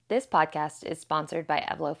This podcast is sponsored by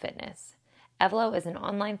Evlo Fitness. Evlo is an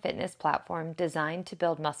online fitness platform designed to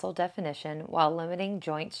build muscle definition while limiting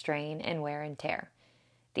joint strain and wear and tear.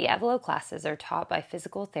 The Evlo classes are taught by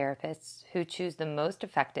physical therapists who choose the most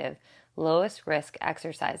effective, lowest risk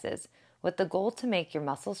exercises with the goal to make your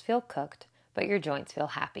muscles feel cooked, but your joints feel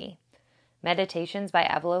happy. Meditations by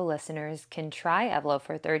Evlo listeners can try Evlo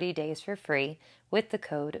for 30 days for free with the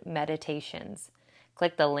code MEDITATIONS.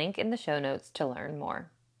 Click the link in the show notes to learn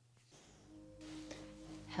more.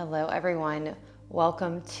 Hello everyone,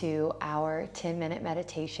 welcome to our 10-minute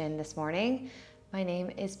meditation this morning. My name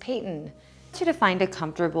is Peyton. I want you to find a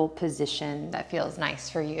comfortable position that feels nice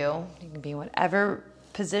for you. You can be in whatever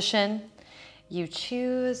position you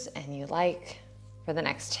choose and you like for the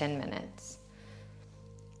next 10 minutes.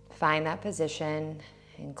 Find that position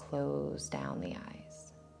and close down the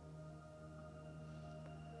eyes.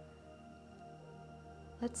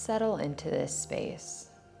 Let's settle into this space.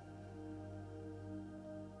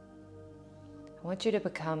 I want you to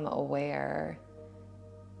become aware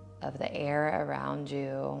of the air around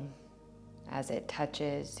you as it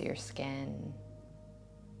touches your skin.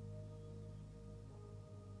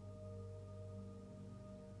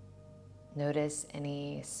 Notice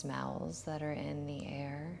any smells that are in the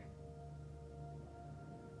air.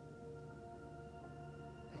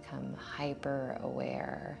 Become hyper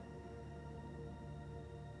aware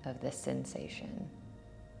of this sensation.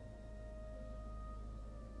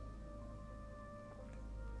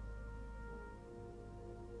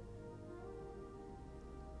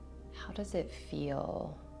 How does it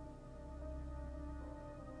feel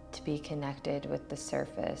to be connected with the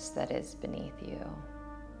surface that is beneath you?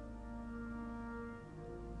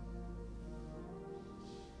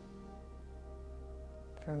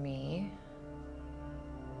 For me,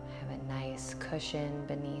 I have a nice cushion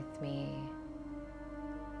beneath me.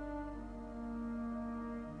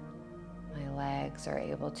 My legs are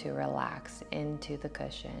able to relax into the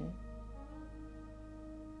cushion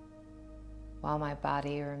while my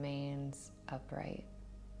body remains upright.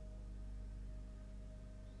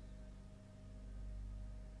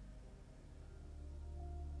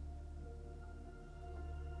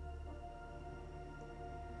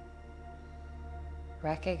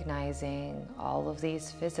 Recognizing all of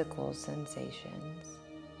these physical sensations,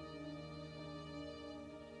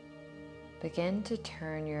 begin to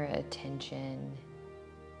turn your attention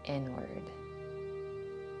inward,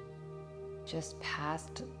 just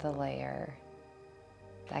past the layer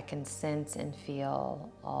that can sense and feel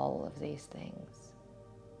all of these things.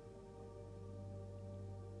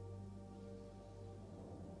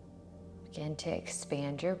 Begin to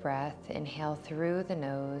expand your breath. Inhale through the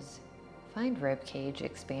nose. Find ribcage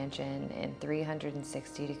expansion in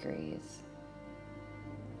 360 degrees.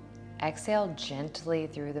 Exhale gently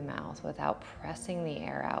through the mouth without pressing the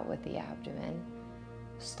air out with the abdomen,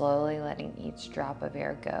 slowly letting each drop of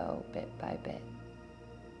air go bit by bit.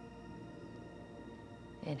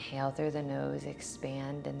 Inhale through the nose,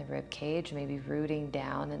 expand in the rib cage, maybe rooting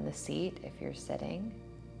down in the seat if you're sitting.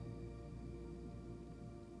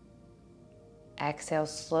 Exhale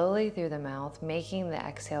slowly through the mouth, making the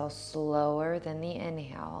exhale slower than the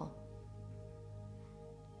inhale,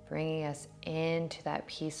 bringing us into that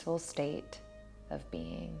peaceful state of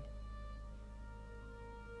being.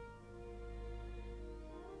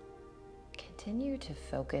 Continue to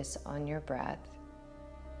focus on your breath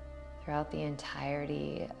throughout the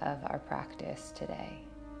entirety of our practice today.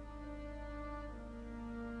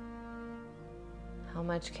 How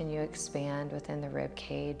much can you expand within the rib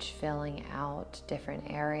cage, filling out different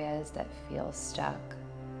areas that feel stuck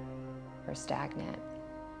or stagnant?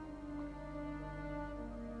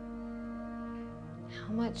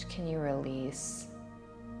 How much can you release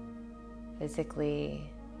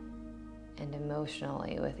physically and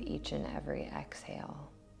emotionally with each and every exhale?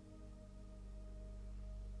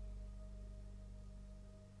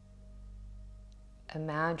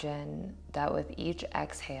 Imagine that with each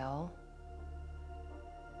exhale,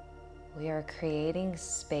 we are creating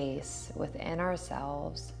space within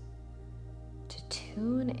ourselves to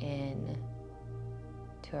tune in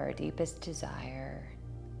to our deepest desire,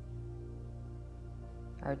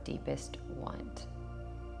 our deepest want.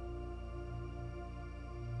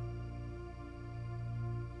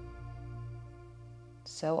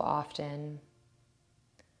 So often,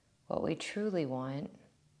 what we truly want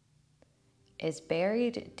is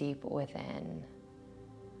buried deep within,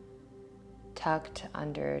 tucked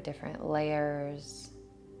under different layers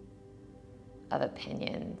of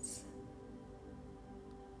opinions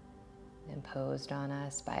imposed on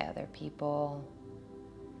us by other people,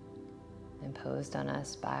 imposed on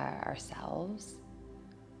us by ourselves,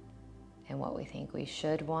 and what we think we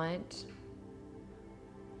should want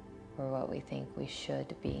or what we think we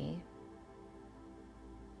should be.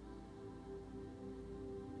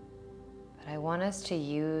 But I want us to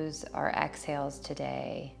use our exhales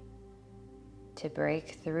today to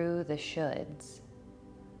break through the shoulds,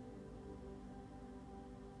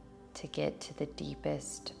 to get to the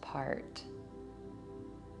deepest part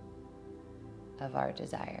of our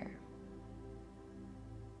desire.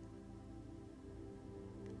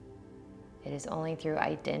 It is only through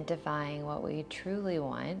identifying what we truly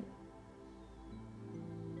want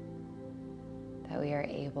that we are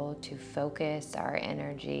able to focus our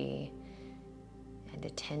energy and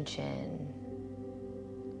attention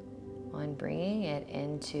on bringing it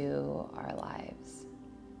into our lives.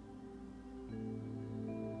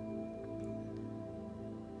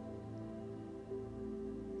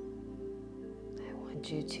 I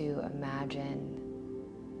want you to imagine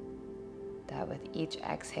that with each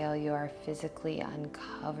exhale, you are physically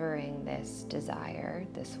uncovering this desire,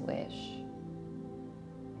 this wish,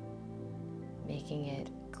 making it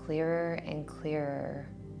clearer and clearer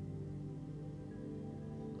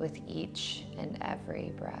with each and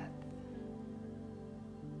every breath.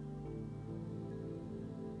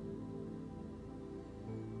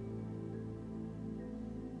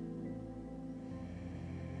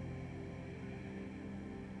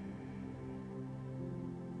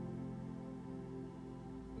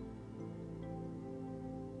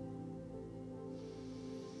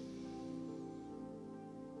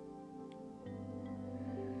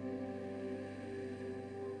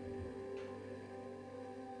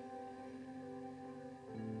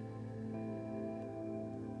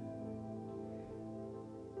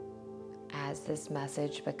 As this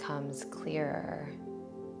message becomes clearer,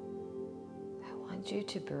 I want you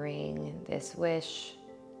to bring this wish,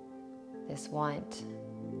 this want,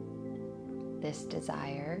 this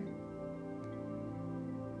desire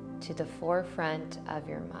to the forefront of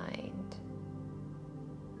your mind.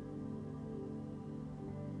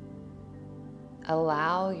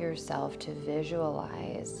 Allow yourself to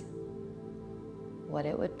visualize what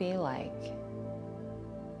it would be like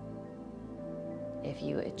if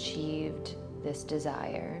you achieved this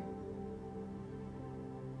desire,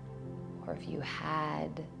 or if you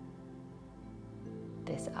had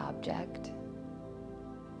this object.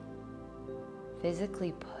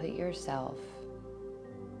 Physically put yourself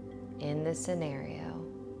in the scenario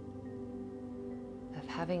of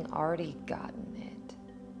having already gotten it.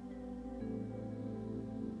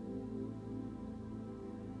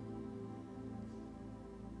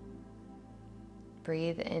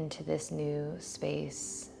 Breathe into this new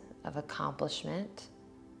space of accomplishment,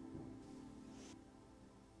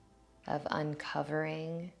 of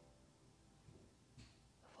uncovering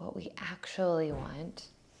what we actually want.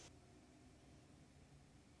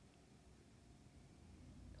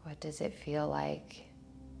 What does it feel like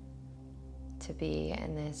to be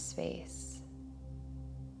in this space?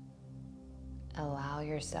 Allow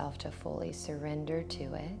yourself to fully surrender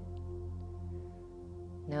to it,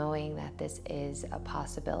 knowing that this is a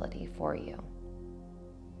possibility for you.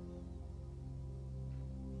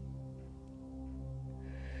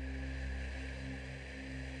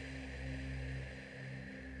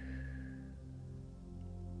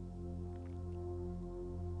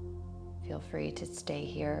 Feel free to stay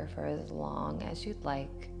here for as long as you'd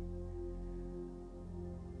like,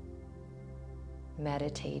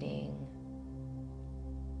 meditating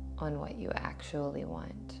on what you actually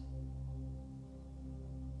want.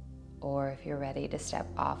 Or if you're ready to step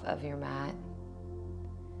off of your mat,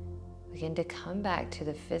 begin to come back to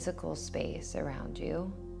the physical space around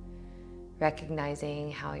you,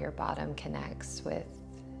 recognizing how your bottom connects with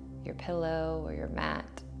your pillow or your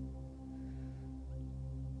mat.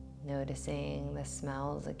 Noticing the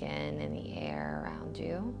smells again in the air around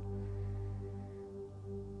you.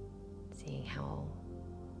 Seeing how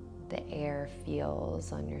the air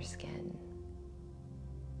feels on your skin.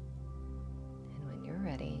 And when you're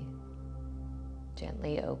ready,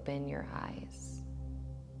 gently open your eyes.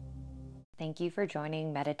 Thank you for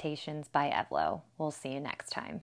joining Meditations by Evlo. We'll see you next time.